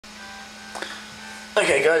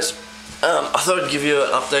Okay guys, I thought I'd give you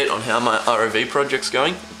an update on how my ROV project's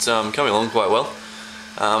going. It's coming along quite well.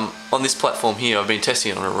 On this platform here I've been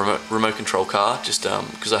testing it on a remote control car just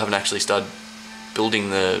because I haven't actually started building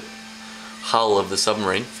the hull of the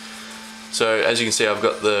submarine. So as you can see, I've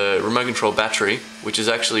got the remote control battery, which is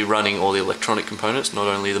actually running all the electronic components, not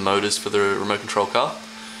only the motors for the remote control car.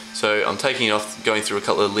 So I'm taking it off, going through a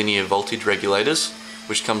couple of linear voltage regulators,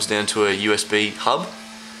 which comes down to a USB hub,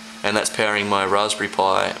 and that's powering my Raspberry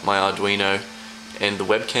Pi, my Arduino, and the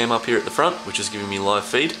webcam up here at the front, which is giving me live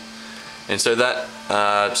feed. And so that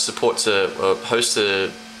hosts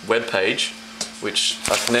a web page, which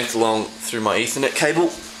I connect along through my Ethernet cable,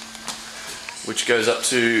 which goes up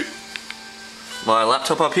to my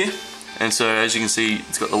laptop up here. And so as you can see,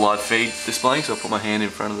 it's got the live feed displaying, so I'll put my hand in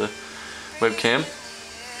front of the webcam.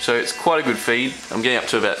 So it's quite a good feed. I'm getting up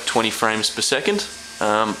to about 20 frames per second.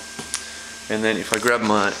 And then if I grab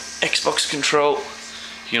my Xbox control,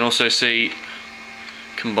 you can also see,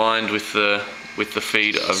 combined with the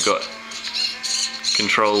feed, I've got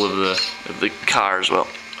control of the car as well.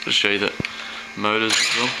 I'll show you the motors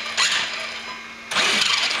as well.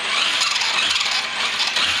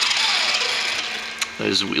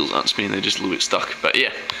 Those wheels aren't spinning, they're just a little bit stuck. But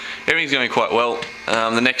yeah, everything's going quite well.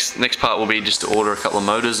 The next part will be just to order a couple of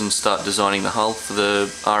motors and start designing the hull for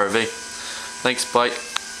the ROV. Thanks, bye.